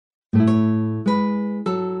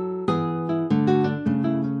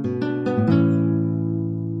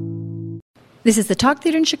This is the Talk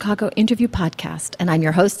Theater in Chicago interview podcast, and I'm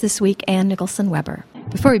your host this week, Ann Nicholson Weber.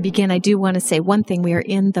 Before we begin, I do want to say one thing. We are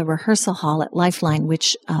in the rehearsal hall at Lifeline,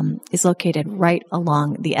 which is located right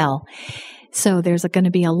along the L. So there's going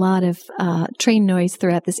to be a lot of train noise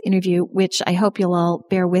throughout this interview, which I hope you'll all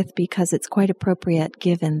bear with because it's quite appropriate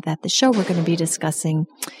given that the show we're going to be discussing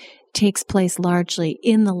takes place largely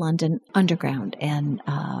in the London Underground, and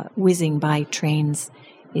whizzing by trains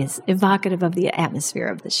is evocative of the atmosphere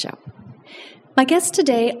of the show. My guests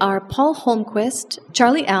today are Paul Holmquist,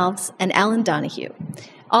 Charlie Alves, and Alan Donahue,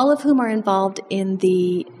 all of whom are involved in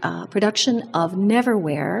the production of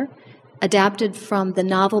Neverwhere, adapted from the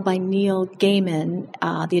novel by Neil Gaiman.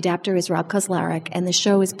 The adapter is Rob Kozlarek, and the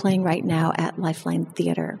show is playing right now at Lifeline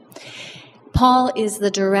Theater. Paul is the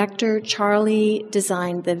director, Charlie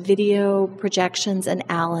designed the video projections, and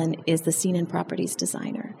Alan is the scene and properties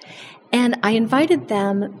designer. And I invited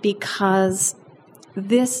them because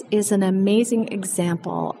this is an amazing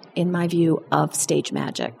example, in my view, of stage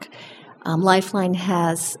magic. Lifeline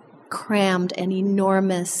has crammed an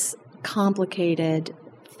enormous, complicated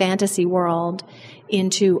fantasy world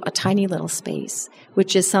into a tiny little space,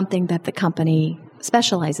 which is something that the company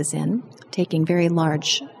specializes in, taking very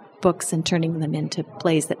large books and turning them into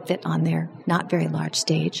plays that fit on their not very large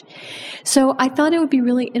stage. So I thought it would be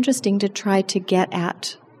really interesting to try to get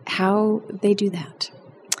at how they do that.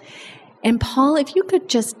 And Paul, if you could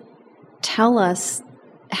just tell us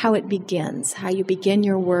how it begins, how you begin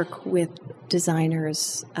your work with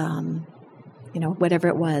designers, whatever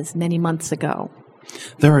it was, many months ago.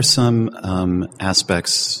 There are some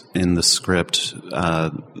aspects in the script,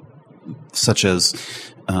 such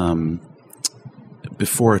as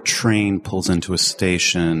before a train pulls into a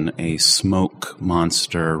station, a smoke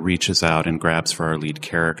monster reaches out and grabs for our lead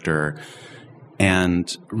character.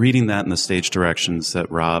 And reading that in the stage directions that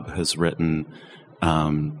Rob has written,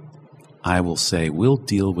 I will say, we'll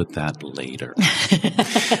deal with that later.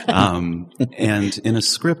 And in a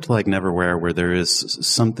script like Neverwhere, where there is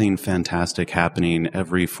something fantastic happening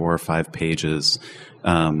every 4 or 5 pages,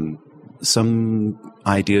 some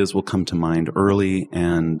ideas will come to mind early,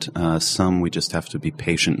 and some we just have to be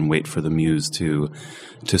patient and wait for the muse to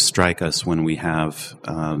strike us when we have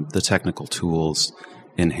the technical tools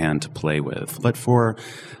in hand to play with. But for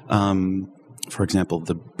example,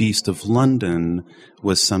 The Beast of London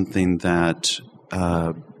was something that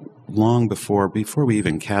long before we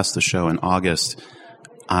even cast the show in August,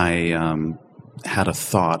 I had a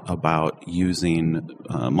thought about using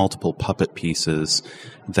multiple puppet pieces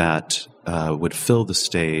that would fill the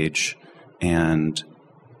stage and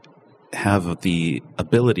have the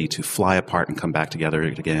ability to fly apart and come back together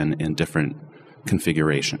again in different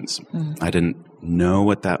configurations. I didn't know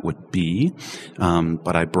what that would be,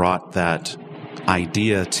 but I brought that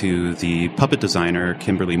idea to the puppet designer,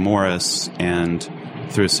 Kimberly Morris, and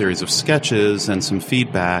through a series of sketches and some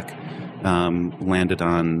feedback, landed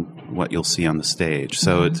on what you'll see on the stage.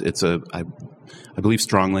 So I believe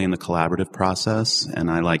strongly in the collaborative process, and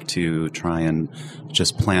I like to try and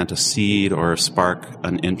just plant a seed or spark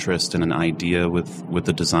an interest in an idea with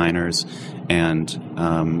the designers, and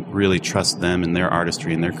really trust them and their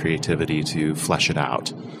artistry and their creativity to flesh it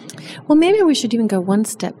out. Well, maybe we should even go one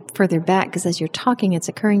step further back, because as you're talking, it's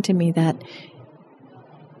occurring to me that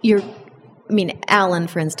Alan,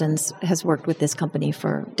 for instance, has worked with this company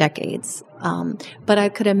for decades. But I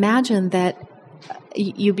could imagine that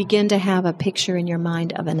you begin to have a picture in your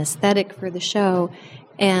mind of an aesthetic for the show,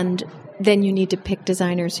 and then you need to pick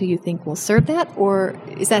designers who you think will serve that? Or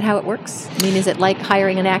is that how it works? Is it like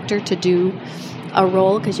hiring an actor to do a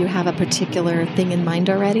role because you have a particular thing in mind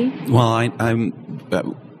already? Well, I'm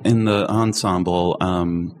in the ensemble,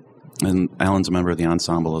 and Alan's a member of the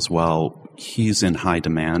ensemble as well. He's in high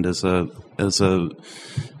demand as a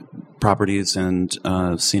properties and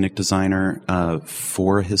scenic designer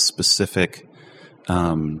for his specific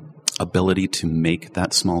ability to make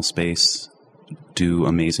that small space do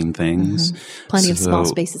amazing things. Mm-hmm. Plenty of small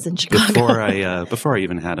spaces in Chicago. Before I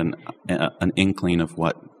even had an inkling of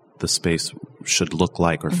what the space should look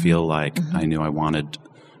like or feel like, I knew I wanted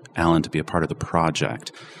Alan to be a part of the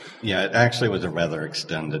project. Yeah, it actually was a rather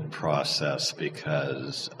extended process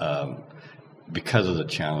because of the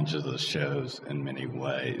challenges of the shows in many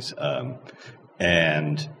ways.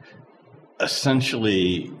 And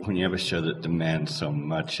essentially, when you have a show that demands so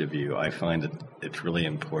much of you, I find that it's really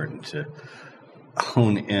important to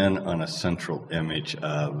hone in on a central image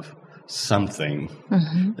of something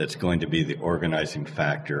that's going to be the organizing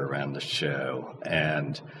factor around the show.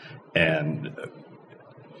 And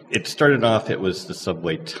it started off, it was the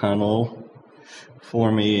subway tunnel,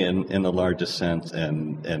 for me in the largest sense,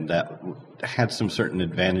 and that had some certain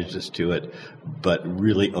advantages to it, but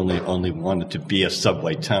really only wanted to be a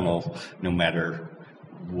subway tunnel, no matter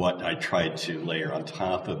what I tried to layer on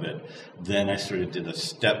top of it. Then I sort of did a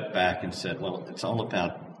step back and said, well, it's all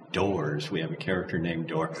about doors. We have a character named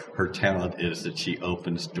Door. Her talent is that she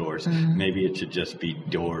opens doors. Mm-hmm. Maybe it should just be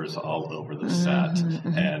doors all over the set,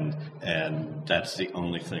 mm-hmm. and that's the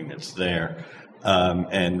only thing that's there.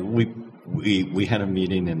 And we had a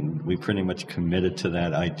meeting, and we pretty much committed to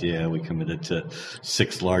that idea. We committed to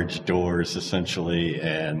 6 large doors, essentially,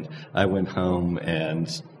 and I went home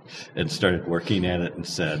and started working at it and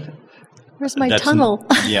said, "Where's my tunnel?"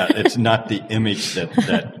 It's not the image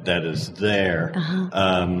that is there.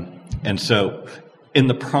 Uh-huh. And so in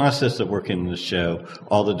the process of working on the show,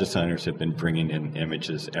 all the designers have been bringing in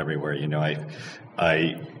images everywhere. You know,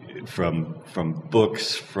 I from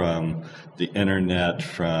books, from the internet,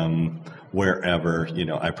 from wherever, you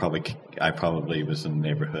know, I probably was in the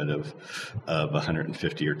neighborhood of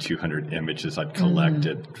 150 or 200 images I'd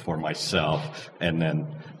collected for myself, and then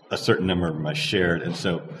a certain number of them I shared. And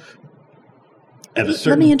so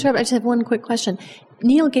let me interrupt. I just have one quick question.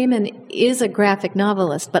 Neil Gaiman is a graphic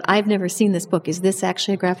novelist, but I've never seen this book. Is this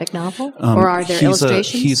actually a graphic novel? Or are there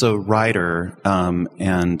illustrations? He's a writer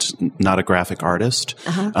and not a graphic artist.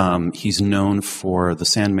 Uh-huh. He's known for the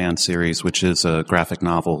Sandman series, which is a graphic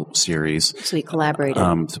novel series. So he collaborated.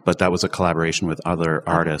 But that was a collaboration with other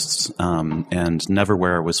artists. And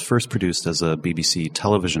Neverwhere was first produced as a BBC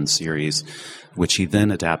television series, which he then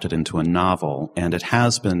adapted into a novel. And it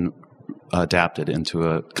has been adapted into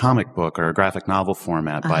a comic book or a graphic novel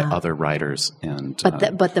format by other writers. But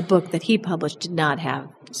the book that he published did not have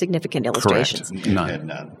significant illustrations. Correct.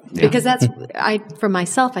 None. Yeah. Because for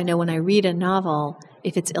myself, I know when I read a novel,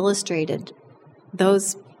 if it's illustrated,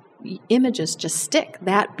 those images just stick.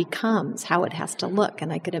 That becomes how it has to look.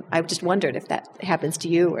 And I just wondered if that happens to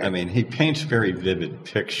you. I mean, he paints very vivid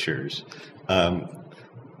pictures.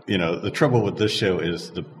 You know, the trouble with this show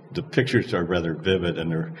is the pictures are rather vivid, and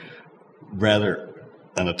they're rather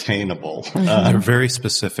unattainable. They're very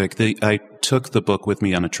specific. I took the book with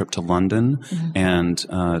me on a trip to London and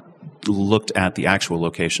looked at the actual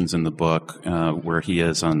locations in the book where he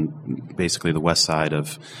is on basically the west side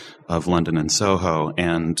of London and Soho,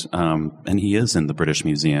 and he is in the British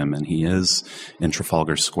Museum, and he is in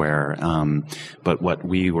Trafalgar Square. But what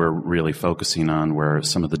we were really focusing on were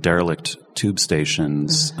some of the derelict tube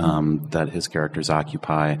stations that his characters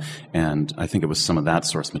occupy, and I think it was some of that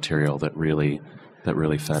source material that really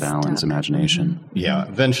fed Alan's imagination. Yeah,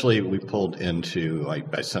 eventually we pulled into,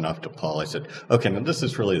 I sent off to Paul, I said, okay, now this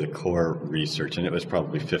is really the core research, and it was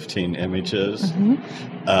probably 15 images, and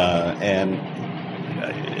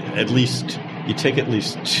you take at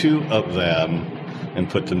least 2 of them and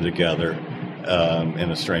put them together in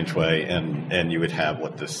a strange way, and you would have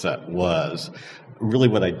what this set was. Really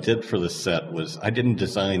what I did for the set was I didn't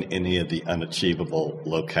design any of the unachievable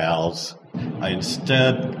locales. I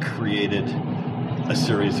instead created a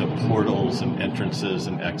series of portals and entrances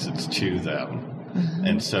and exits to them.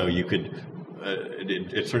 And so you could,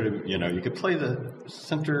 it sort of, you know, you could play the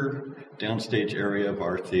center downstage area of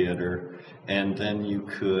our theater, and then you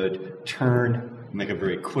could turn, make a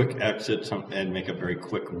very quick exit, and make a very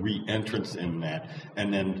quick re-entrance in that.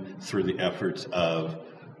 And then through the efforts of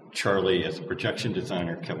Charlie as a projection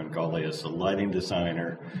designer, Kevin Gawley as the lighting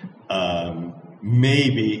designer,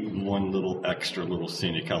 maybe one little extra little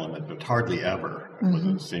scenic element, but hardly ever was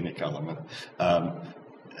it a scenic element.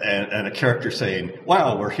 And a character saying,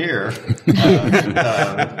 wow, we're here.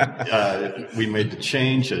 We made the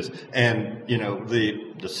changes. And, you know,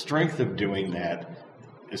 the strength of doing that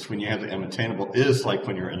is when you have the unattainable is like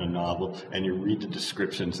when you're in a novel and you read the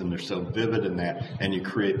descriptions and they're so vivid in that, and you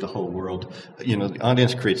create the whole world. You know, the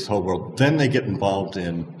audience creates the whole world. Then they get involved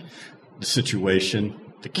in the situation,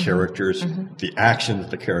 the characters, the action that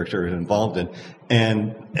the character is involved in,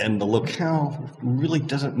 and the locale really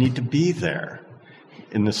doesn't need to be there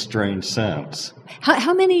in this strange sense.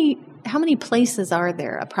 How many places are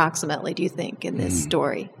there approximately, do you think, in this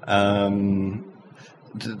story?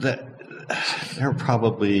 There are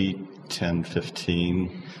probably 10,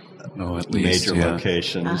 15 at least, major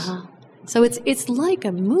locations. So it's like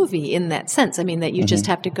a movie in that sense. I mean, that you just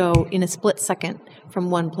have to go in a split second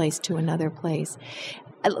from one place to another place.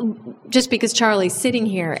 Just because Charlie's sitting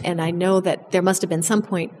here, and I know that there must have been some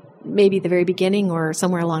point, maybe the very beginning or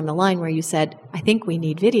somewhere along the line, where you said, I think we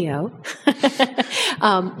need video.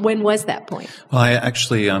 When was that point? Well, I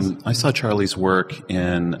actually, I saw Charlie's work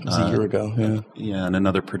in... It was a year ago, yeah, in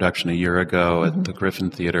another production a year ago at the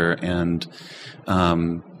Griffin Theater, and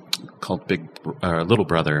called Little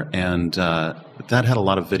Brother, and that had a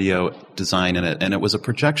lot of video design in it, and it was a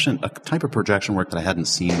type of projection work that I hadn't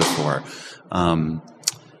seen before.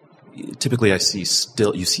 Typically, you see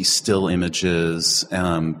still images,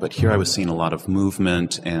 but here I was seeing a lot of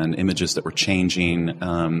movement and images that were changing,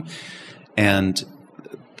 and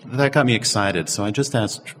that got me excited. So I just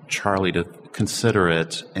asked Charlie to consider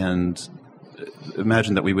it and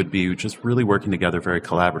imagine that we would be just really working together very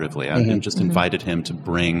collaboratively. I just invited him to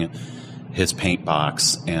bring his paint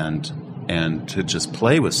box and to just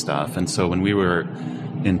play with stuff. And so when we were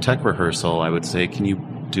in tech rehearsal, I would say, can you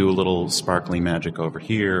do a little sparkly magic over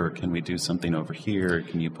here? Or can we do something over here?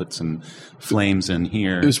 Can you put some flames in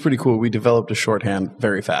here? It was pretty cool. We developed a shorthand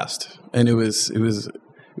very fast. And it was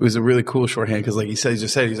a really cool shorthand because, like he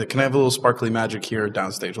just said, he's like, can I have a little sparkly magic here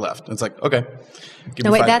downstage left? And it's like, okay.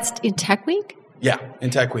 No, wait, that's in Tech Week? Yeah, in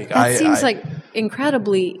Tech Week. That seems like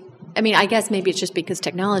incredibly, I mean, I guess maybe it's just because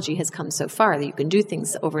technology has come so far that you can do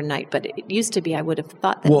things overnight, but it used to be, I would have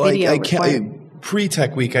thought that video required.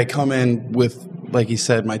 Pre-Tech Week, I come in with, like he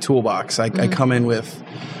said, my toolbox. I come in with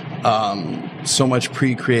so much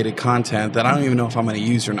pre-created content that I don't even know if I'm going to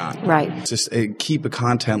use or not. Right. Just keep a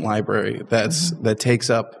content library that takes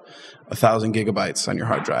up 1,000 gigabytes on your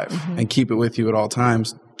hard drive and keep it with you at all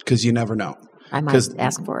times because you never know. I might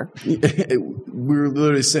ask for it. We were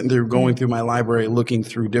literally sitting there going through my library, looking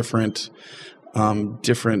through different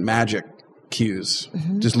magic cues,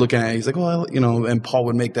 just looking at it. He's like, well, and Paul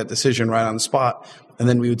would make that decision right on the spot. And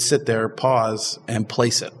then we would sit there, pause, and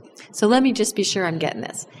place it. So let me just be sure I'm getting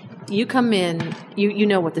this. You come in, you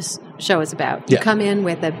know what this show is about. You come in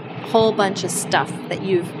with a whole bunch of stuff that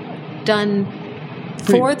you've done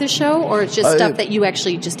for the show, or it's just stuff that you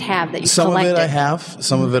actually just have that you've collected? Some of it I have.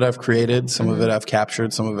 Some of it I've created. Some of it I've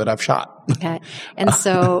captured. Some of it I've shot. Okay. And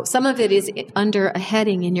so some of it is under a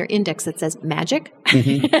heading in your index that says magic.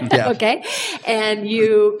 Yeah. Okay. And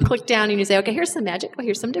you click down and you say, okay, here's some magic. Oh,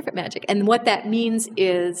 here's some different magic. And what that means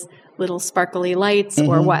is little sparkly lights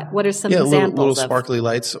or what? What are some examples little sparkly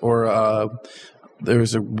lights, or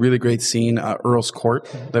there's a really great scene, Earl's Court,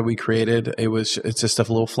 that we created. It's just a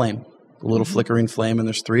little flame. A little flickering flame, and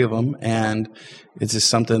there's 3 of them, and it's just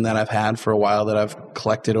something that I've had for a while that I've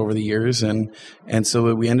collected over the years, and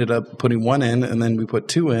so we ended up putting 1 in, and then we put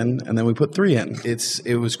 2 in, and then we put 3 in.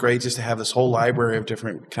 It was great just to have this whole library of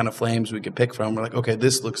different kind of flames we could pick from. We're like, okay,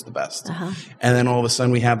 this looks the best, and then all of a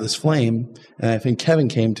sudden we have this flame, and I think Kevin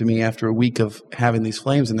came to me after a week of having these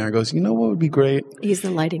flames in there and goes, you know what would be great? He's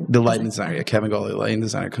the lighting designer. Yeah, Kevin Gawley, the lighting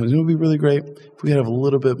designer, comes. It would be really great if we could have a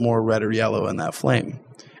little bit more red or yellow in that flame.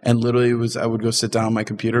 And literally, I would go sit down on my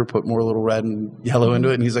computer, put more little red and yellow into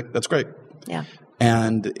it, and he's like, that's great. Yeah.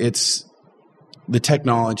 And it's the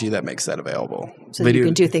technology that makes that available. So you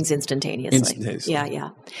can do things instantaneously. Yeah.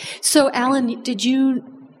 So, Alan,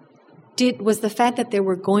 was the fact that there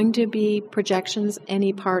were going to be projections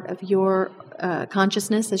any part of your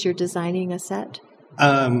consciousness as you're designing a set?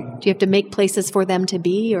 Do you have to make places for them to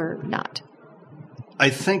be or not? I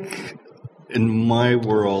think in my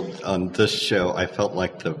world on this show, I felt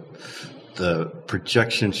like the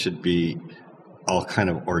projection should be all kind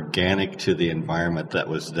of organic to the environment that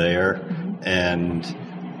was there, and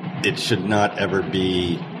it should not ever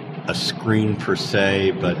be a screen per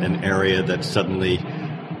se, but an area that suddenly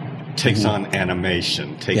takes on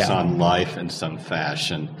animation, takes on life in some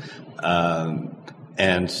fashion.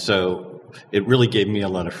 And so it really gave me a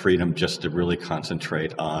lot of freedom just to really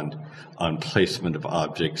concentrate on placement of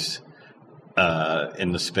objects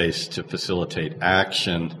in the space to facilitate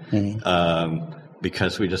action,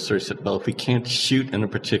 because we just sort of said, well, if we can't shoot in a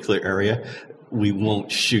particular area, we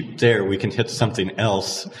won't shoot there. We can hit something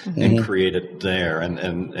else and create it there.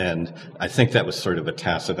 And I think that was sort of a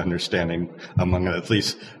tacit understanding among, at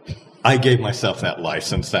least I gave myself that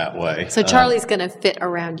license that way. So Charlie's going to fit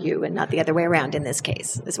around you and not the other way around in this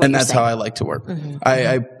case. And that's how I like to work.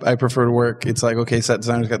 I prefer to work. It's like, okay, set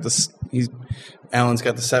designer's got this. Alan's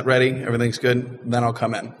got the set ready. Everything's good. Then I'll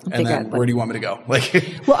come in. And then where do you want me to go?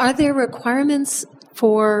 Well, are there requirements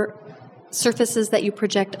for surfaces that you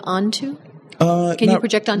project onto? Can you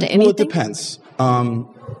project onto anything? Well, it depends.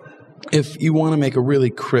 If you want to make a really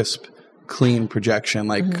crisp, clean projection,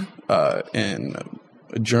 like in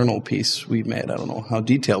a journal piece we made, I don't know how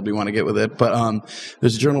detailed we want to get with it, but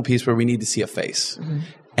there's a journal piece where we need to see a face.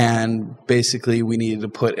 And basically, we needed to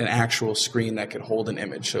put an actual screen that could hold an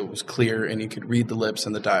image, so it was clear and you could read the lips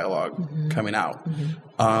and the dialogue coming out.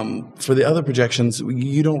 For the other projections,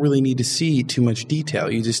 you don't really need to see too much detail.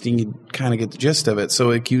 You just need to kind of get the gist of it.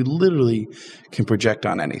 So you literally can project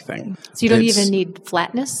on anything. So you don't even need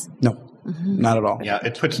flatness? No. Not at all. Yeah,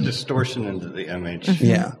 it puts distortion into the image.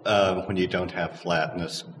 Yeah. When you don't have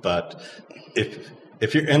flatness, but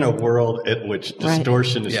if you're in a world at which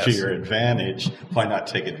distortion is to your advantage, why not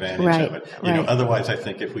take advantage of it? You know, otherwise, I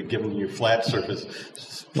think if we'd given you flat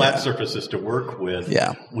surfaces to work with,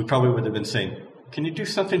 we probably would have been saying, "Can you do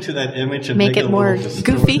something to that image and make it more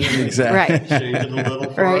goofy?" Exactly. Right. Change it a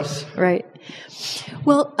little for us. Right.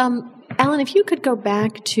 Well, Alan, if you could go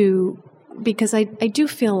back to, because I do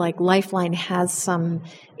feel like Lifeline has some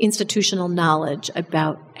institutional knowledge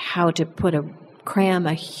about how to cram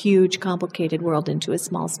a huge, complicated world into a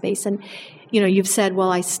small space. And, you know, you've said,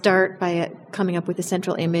 well, I start by coming up with a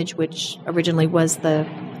central image, which originally was the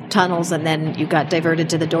tunnels, and then you got diverted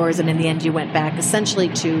to the doors, and in the end you went back essentially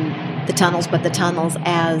to the tunnels, but the tunnels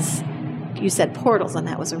as, you said, portals, and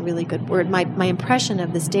that was a really good word. My impression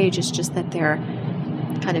of the stage is just that they're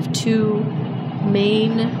kind of two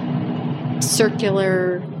main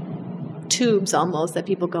circular tubes almost that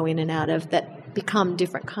people go in and out of that become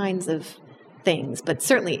different kinds of things, but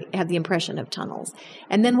certainly have the impression of tunnels.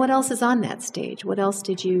 And then what else is on that stage? What else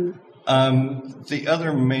did you... The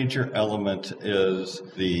other major element is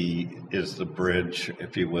the bridge,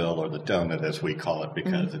 if you will, or the donut as we call it,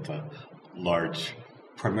 because it's a large,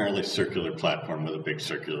 primarily circular platform with a big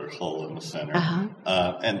circular hole in the center.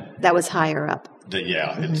 And that was higher up.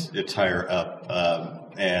 It's higher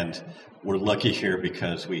up, and we're lucky here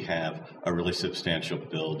because we have a really substantial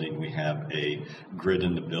building. We have a grid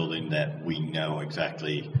in the building that we know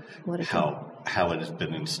exactly how it has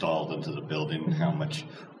been installed into the building, how much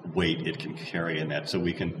weight it can carry in that. So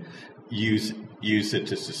we can use it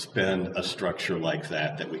to suspend a structure like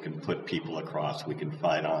that we can put people across. We can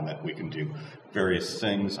fight on it. We can do various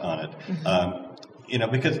things on it. You know,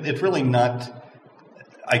 because it's really not...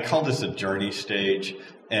 I call this a journey stage,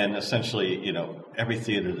 and essentially, you know, every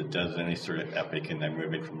theater that does any sort of epic and then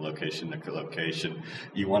moving from location to location,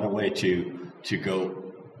 you want a way to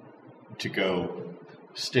go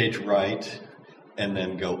stage right and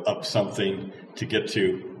then go up something to get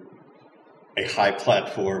to a high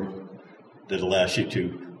platform that allows you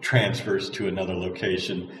to transverse to another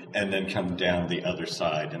location and then come down the other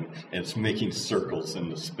side. And it's making circles in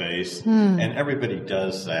the space. And everybody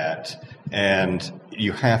does that. And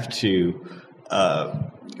you have to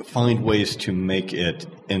find ways to make it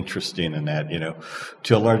interesting in that, you know.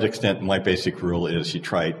 To a large extent, my basic rule is you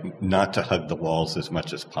try not to hug the walls as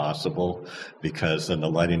much as possible, because then the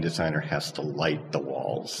lighting designer has to light the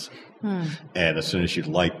walls. And as soon as you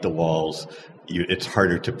light the walls, it's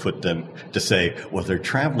harder to put them to say, well, they're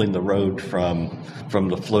traveling the road from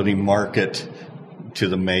the floating market to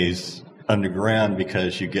the maze underground,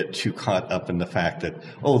 because you get too caught up in the fact that,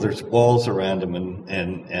 oh, there's walls around them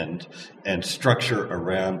and structure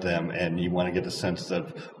around them, and you want to get a sense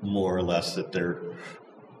of more or less that they're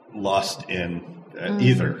lost in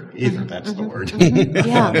either. That's the word.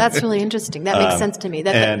 Yeah, that's really interesting. That makes sense to me.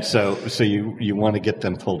 So you want to get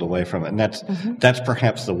them pulled away from it, and that's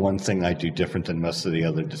perhaps the one thing I do different than most of the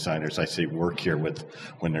other designers I see work here with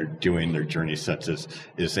when they're doing their journey sets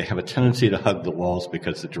is they have a tendency to hug the walls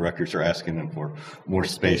because the directors are asking them for more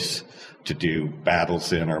space to do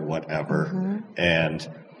battles in or whatever,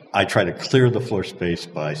 and I try to clear the floor space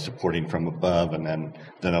by supporting from above, and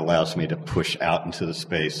then allows me to push out into the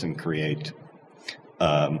space and create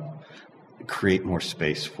more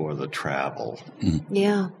space for the travel.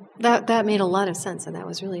 Yeah, that made a lot of sense, and that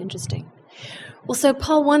was really interesting. Well, so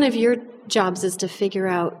Paul, one of your jobs is to figure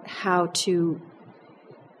out how to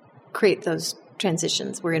create those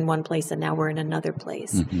transitions. We're in one place and now we're in another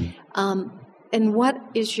place. And what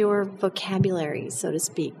is your vocabulary, so to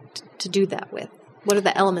speak, to do that with? What are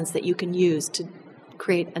the elements that you can use to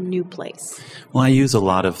create a new place? Well, I use a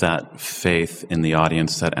lot of that faith in the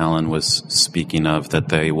audience that Alan was speaking of, that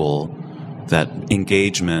that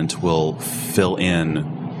engagement will fill in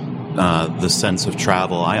the sense of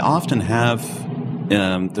travel. I often have,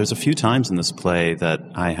 there's a few times in this play that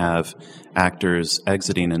I have actors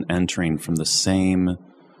exiting and entering from the same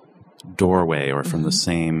doorway or from the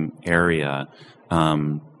same area.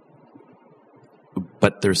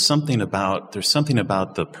 But there's something about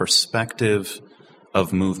the perspective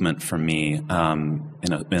of movement for me,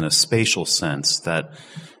 in a spatial sense, that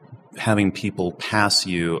having people pass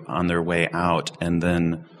you on their way out and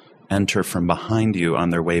then enter from behind you on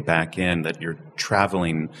their way back in, that you're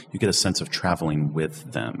traveling, you get a sense of traveling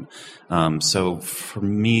with them. So for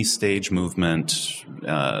me, stage movement,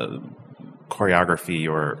 choreography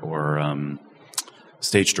or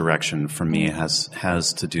stage direction for me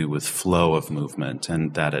has to do with flow of movement,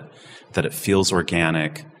 and that it feels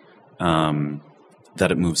organic, that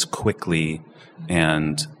it moves quickly,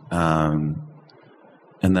 and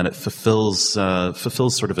that it fulfills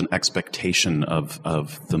sort of an expectation of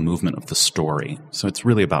the movement of the story. So it's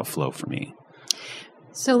really about flow for me.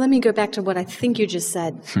 So let me go back to what I think you just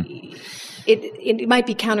said. It might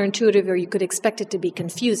be counterintuitive, or you could expect it to be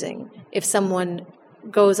confusing if someone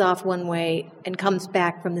goes off one way and comes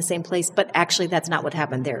back from the same place, but actually that's not what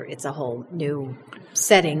happened there. It's a whole new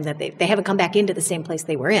setting that they haven't come back into the same place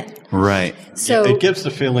they were in. Right. So it gives the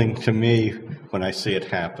feeling to me when I see it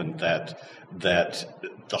happen that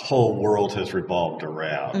the whole world has revolved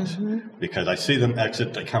around, because I see them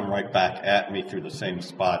exit, they come right back at me through the same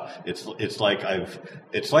spot. It's like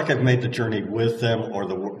I've made the journey with them, or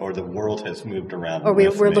the world has moved around. Or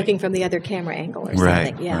we're me. looking from the other camera angle or Right,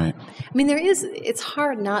 something. Yeah. right. I mean, it's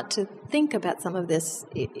hard not to think about some of this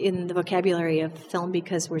in the vocabulary of film,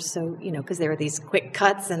 because we're so, because there are these quick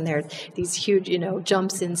cuts and there are these huge,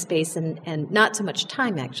 jumps in space and not so much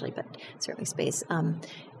time actually, but certainly space.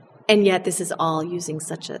 And yet this is all using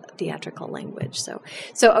such a theatrical language. So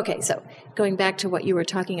going back to what you were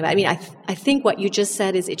talking about, I mean, I think what you just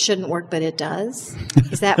said is it shouldn't work, but it does.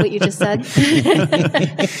 Is that what you just said?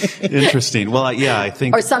 Interesting. Well, yeah, I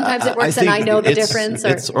think... Or sometimes it works and I know the difference.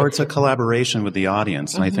 Or it's a collaboration with the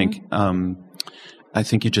audience. And I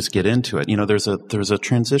think you just get into it. There's a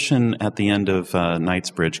transition at the end of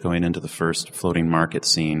Knightsbridge going into the first floating market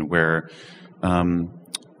scene where...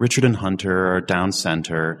 Richard and Hunter are down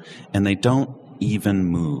center, and they don't even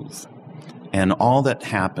move. And all that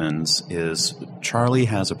happens is Charlie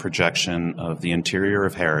has a projection of the interior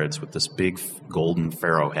of Harrods with this big golden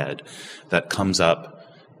pharaoh head that comes up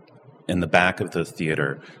in the back of the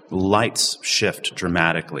theater. Lights shift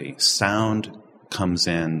dramatically. Sound comes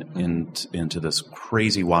into this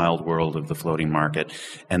crazy wild world of the floating market.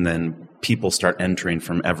 And then people start entering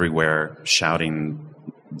from everywhere, shouting,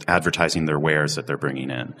 advertising their wares that they're bringing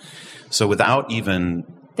in. So without even...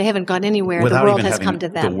 They haven't gone anywhere. The world has come to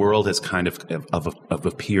them. The world has kind of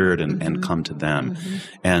appeared and come to them.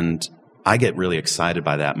 And I get really excited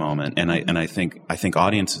by that moment. And I think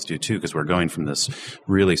audiences do too, because we're going from this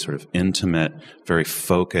really sort of intimate, very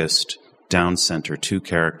focused, down center, two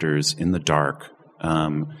characters in the dark,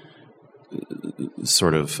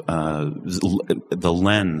 the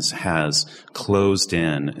lens has closed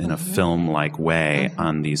in a film-like way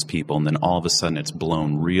on these people, and then all of a sudden it's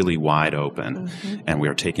blown really wide open, and we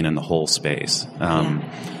are taking in the whole space.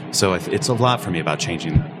 So it's a lot for me about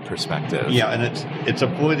changing perspective. Yeah, and it's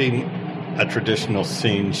avoiding a traditional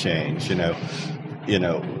scene change. In a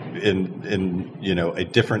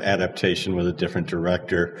different adaptation with a different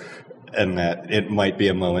director. And that it might be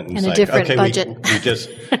a moment and it's a different budget.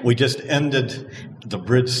 we just ended the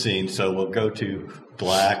bridge scene, so we'll go to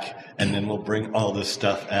black, and then we'll bring all this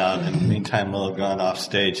stuff out. And in the meantime, we'll have gone off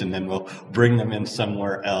stage, and then we'll bring them in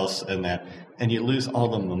somewhere else, and you lose all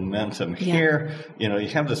the momentum. Yeah. Here, you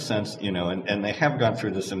have the sense, and they have gone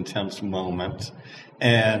through this intense moment,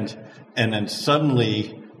 and then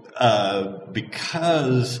suddenly,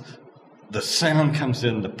 because the sound comes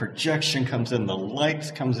in, the projection comes in, the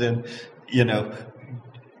lights comes in, you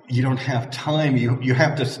don't have time. You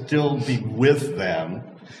have to still be with them,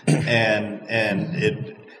 and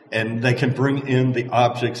they can bring in the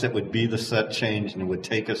objects that would be the set change, and it would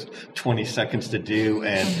take us 20 seconds to do,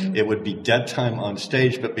 and it would be dead time on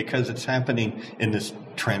stage. But because it's happening in this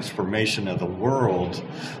transformation of the world,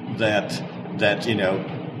 that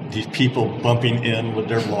these people bumping in with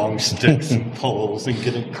their long sticks and poles and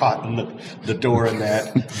getting caught in the door, and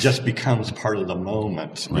that just becomes part of the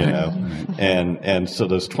moment, And so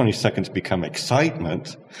those 20 seconds become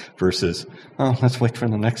excitement versus, let's wait for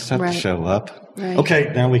the next set to show up. Right.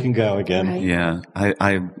 Okay, now we can go again. Right. Yeah,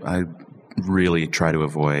 I really try to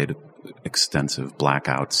avoid extensive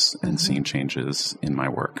blackouts and scene changes in my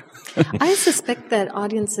work. I suspect that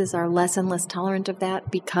audiences are less and less tolerant of that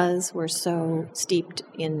because we're so steeped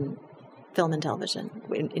in film and television,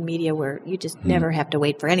 in media where you just never have to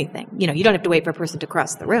wait for anything. You don't have to wait for a person to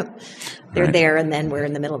cross the room. They're there, and then we're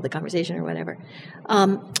in the middle of the conversation or whatever.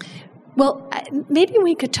 Well, maybe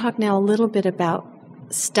we could talk now a little bit about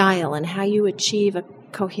style and how you achieve a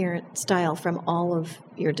coherent style from all of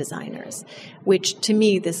your designers, which to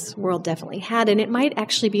me this world definitely had. And it might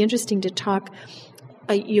actually be interesting to talk.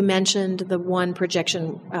 You mentioned the one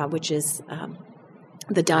projection, which is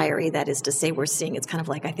the diary. That is to say, we're seeing, it's kind of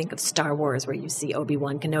like I think of Star Wars, where you see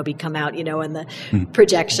Obi-Wan Kenobi come out, in the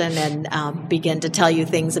projection and begin to tell you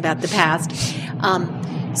things about the past.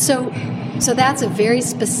 So that's a very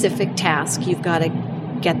specific task. You've got to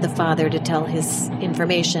get the father to tell his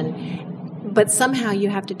information. But somehow you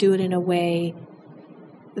have to do it in a way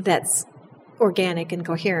that's organic and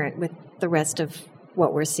coherent with the rest of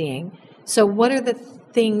what we're seeing. So what are the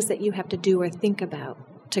things that you have to do or think about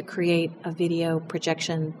to create a video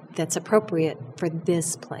projection that's appropriate for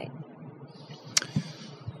this play?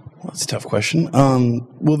 Well, that's a tough question.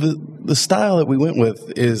 Well, the style that we went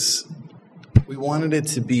with is we wanted it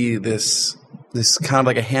to be this kind of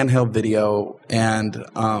like a handheld video, and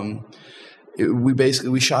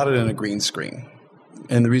we shot it in a green screen.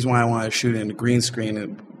 And the reason why I wanted to shoot it in a green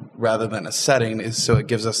screen rather than a setting is so it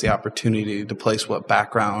gives us the opportunity to place what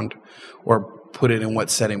background or put it in what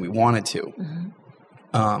setting we wanted to.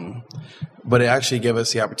 Mm-hmm. But it actually gave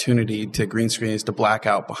us the opportunity to green screen is to black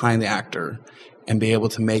out behind the actor and be able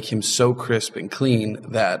to make him so crisp and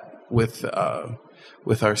clean that with our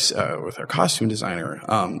costume designer,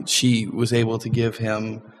 she was able to give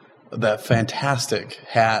him that fantastic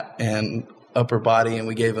hat and upper body, and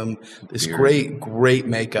we gave him this great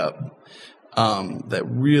makeup that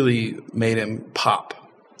really made him pop.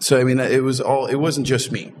 So I mean, it wasn't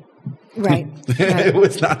just me. Right. It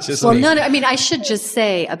was not just me. Well, no, I mean, I should just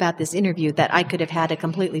say about this interview that I could have had a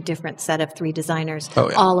completely different set of 3 designers,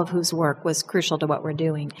 all of whose work was crucial to what we're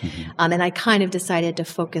doing. Mm-hmm. And I kind of decided to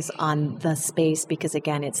focus on the space because,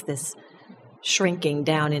 again, it's this shrinking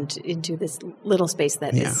down into this little space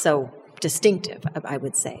that is so distinctive, I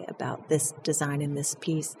would say, about this design and this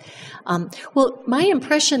piece. Well, my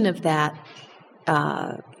impression of that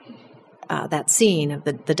scene of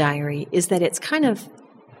the diary is that it's kind of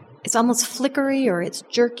it's almost flickery, or it's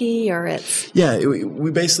jerky, or it's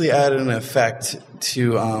we basically added an effect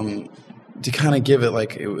to kind of give it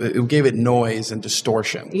it gave it noise and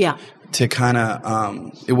distortion. Yeah. To kind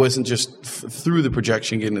of it wasn't just through the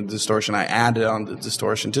projection getting the distortion. I added on the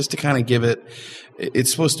distortion just to kind of give it.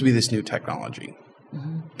 It's supposed to be this new technology.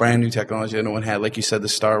 Mm-hmm. Brand new technology that no one had. Like you said, the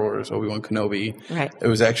Star Wars, Obi-Wan Kenobi. Right. It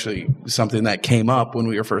was actually something that came up when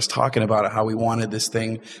we were first talking about it, how we wanted this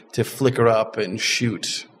thing to flicker up and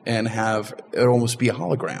shoot and have it almost be a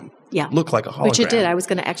hologram. Yeah. Look like a hologram. Which it did. I was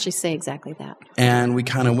going to actually say exactly that. And we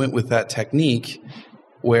kind of went with that technique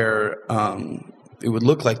where it would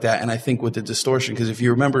look like that. And I think with the distortion, because if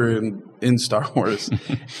you remember in Star Wars,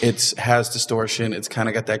 it has distortion. It's kind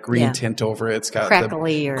of got that green tint over it. It's got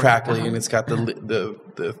crackly, and it's got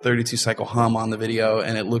the 32 cycle hum on the video,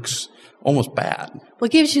 and it looks almost bad. Well,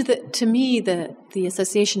 it gives you to me the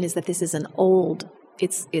association is that this is an old.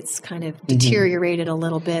 It's kind of deteriorated a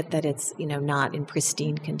little bit. That it's not in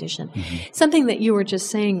pristine condition. Mm-hmm. Something that you were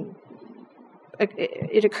just saying.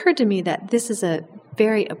 It occurred to me that this is a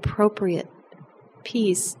very appropriate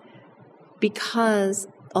piece because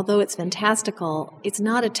although it's fantastical, it's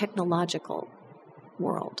not a technological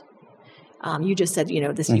world. You just said,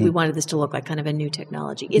 this. We wanted this to look like kind of a new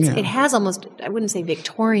technology. It has almost, I wouldn't say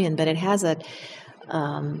Victorian, but it has an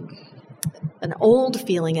old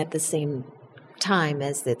feeling at the same time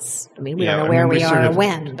as it's. I mean, we don't know where we are or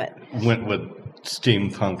when, but went with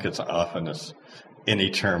steampunk as often as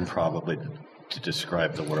any term probably to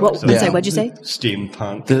describe the world. What'd you say?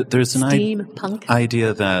 Steampunk. There's an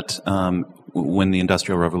idea that when the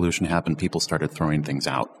Industrial Revolution happened, people started throwing things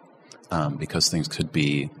out because things could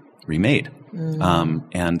be remade.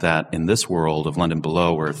 And that in this world of London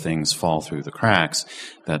Below, where things fall through the cracks,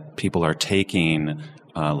 that people are taking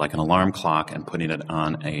like an alarm clock and putting it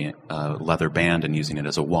on a leather band and using it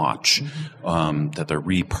as a watch, that they're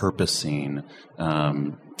repurposing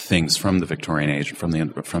things from the Victorian age, from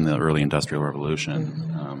the early Industrial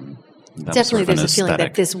Revolution. Definitely, there's a feeling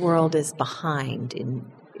that this world is behind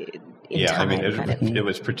in time. I mean, it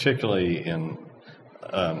was particularly in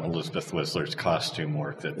Elizabeth Whistler's costume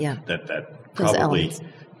work that probably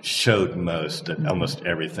showed most that almost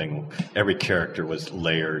every character was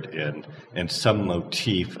layered in some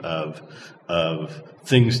motif of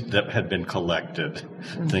things that had been collected,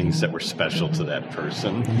 things that were special to that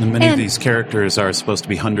person. And many of these characters are supposed to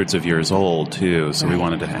be hundreds of years old too, so we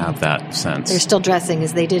wanted to have that sense. They're still dressing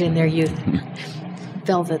as they did in their youth,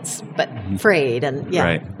 velvets, but frayed and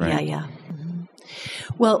Right. Yeah.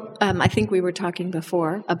 Well, I think we were talking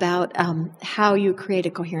before about how you create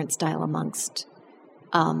a coherent style amongst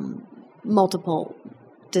multiple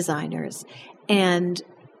designers. And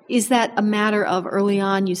is that a matter of early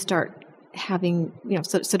on you start having,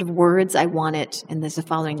 sort of words, I want it, and there's a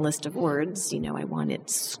following list of words, I want it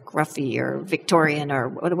scruffy or Victorian or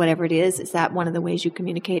whatever it is. Is that one of the ways you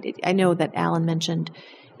communicate it? I know that Alan mentioned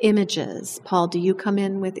images. Paul, do you come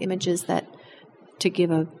in with images to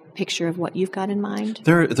give a picture of what you've got in mind?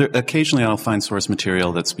 There occasionally I'll find source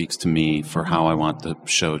material that speaks to me for how I want the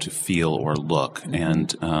show to feel or look.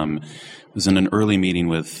 And I was in an early meeting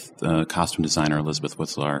with costume designer Elizabeth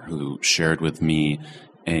Whistler, who shared with me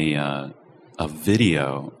a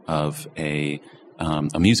video of a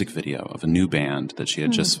music video of a new band that she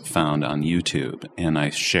had just found on YouTube, and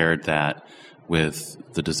I shared that with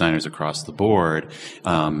the designers across the board.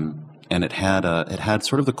 And it had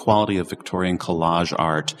sort of the quality of Victorian collage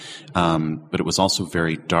art, but it was also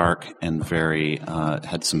very dark and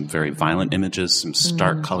had some very violent images, some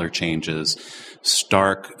stark color changes,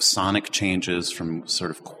 stark sonic changes from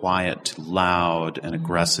sort of quiet to loud and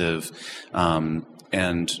aggressive.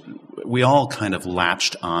 And we all kind of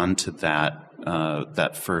latched on to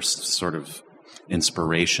that first sort of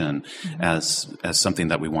inspiration as something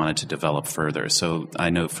that we wanted to develop further. So I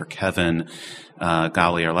know for Kevin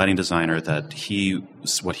Gowley, our lighting designer, that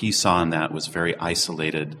what he saw in that was very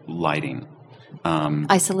isolated lighting.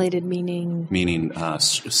 Isolated meaning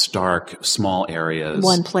stark, small areas.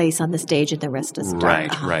 One place on the stage and the rest is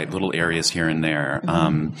dark. Right. Little areas here and there.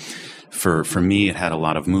 For me, it had a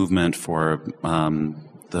lot of movement. For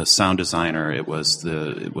the sound designer, it was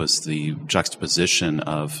the juxtaposition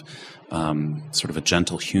of sort of a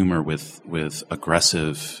gentle humor with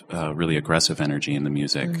aggressive, really aggressive energy in the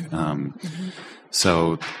music.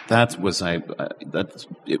 So that was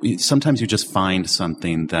sometimes you just find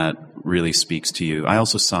something that really speaks to you. I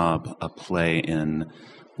also saw a play in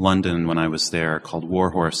London when I was there called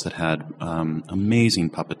Warhorse that had amazing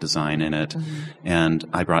puppet design in it, and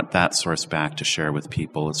I brought that source back to share with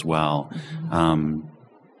people as well.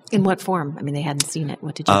 In what form? I mean, they hadn't seen it.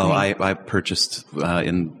 What did you pay? I purchased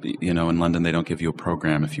in London. They don't give you a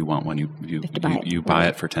program if you want one. You buy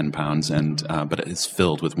it for £10, and but it's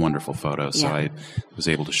filled with wonderful photos. So I was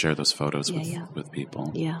able to share those photos with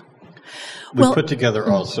people. Yeah. We put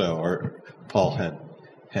together also, or Paul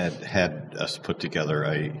had us put together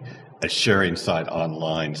a sharing site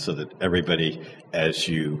online so that everybody, as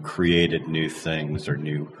you created new things or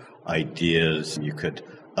new ideas, you could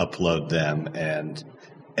upload them and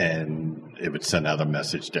it would send out a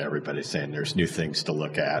message to everybody saying there's new things to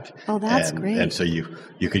look at. Oh, that's great. And so you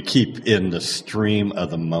could keep in the stream of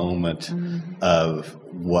the moment of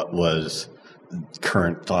what was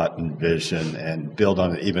current thought and vision and build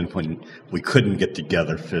on it even when we couldn't get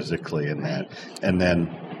together physically in that. And then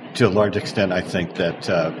to a large extent, I think that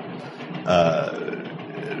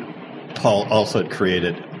Paul also had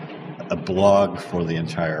created a blog for the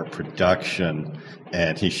entire production,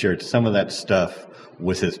 and he shared some of that stuff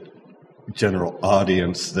with his general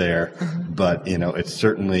audience there, but it's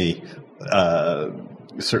certainly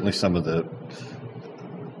some of the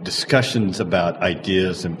discussions about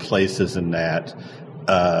ideas and places and that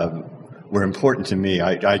were important to me.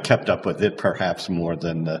 I kept up with it perhaps more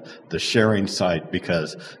than the sharing site,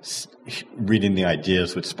 because reading the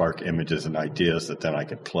ideas would spark images and ideas that then I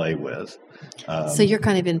could play with. So you're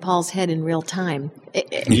kind of in Paul's head in real time.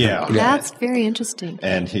 Yeah. That's very interesting.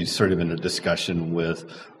 And he's sort of in a discussion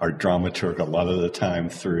with our dramaturg a lot of the time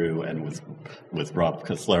through, and with Rob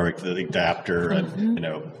Koslaric, the adapter. And,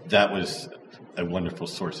 that was a wonderful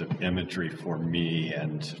source of imagery for me,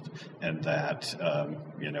 and that,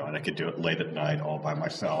 and I could do it late at night all by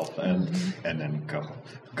myself and then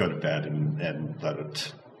go to bed and let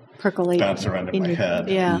it percolate, bounce around in my head.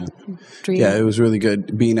 Dream. Yeah, it was really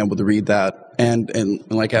good being able to read that. And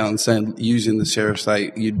like Alan said, using the share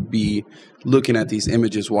site, you'd be looking at these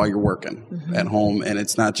images while you're working at home. And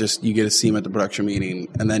it's not just you get to see them at the production meeting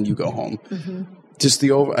and then you go home. Just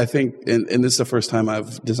I think, and this is the first time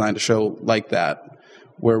I've designed a show like that,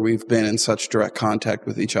 where we've been in such direct contact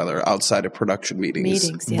with each other outside of production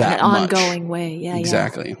meetings. In an ongoing way.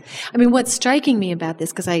 Exactly. I mean, what's striking me about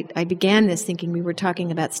this, because I began this thinking we were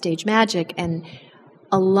talking about stage magic, and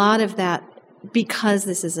a lot of that, because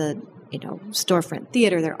this is a storefront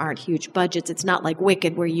theater, there aren't huge budgets. It's not like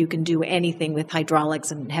Wicked where you can do anything with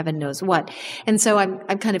hydraulics and heaven knows what. And so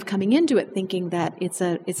I'm kind of coming into it thinking that it's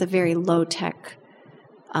a very low tech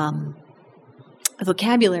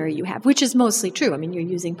vocabulary you have, which is mostly true. I mean, you're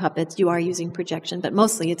using puppets, you are using projection, but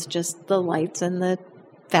mostly it's just the lights and the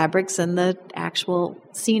fabrics and the actual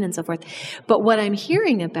scene and so forth. But what I'm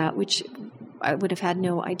hearing about, which I would have had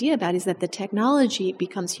no idea about, is that the technology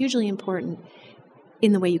becomes hugely important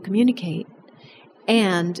in the way you communicate.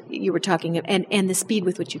 And you were talking, and the speed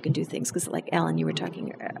with which you can do things, because like Alan, you were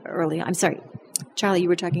talking early on, Charlie, you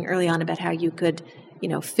were talking early on about how you could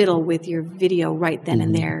fiddle with your video right then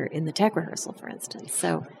and there in the tech rehearsal, for instance.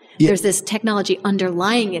 So there's this technology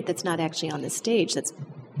underlying it that's not actually on the stage. That's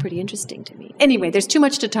pretty interesting to me. Anyway, there's too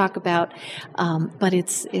much to talk about, but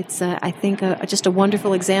it's I think just a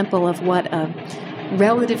wonderful example of what a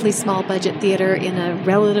relatively small budget theater in a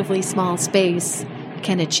relatively small space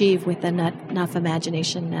can achieve with enough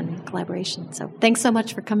imagination and collaboration. So thanks so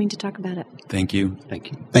much for coming to talk about it. Thank you.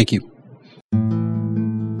 Thank you.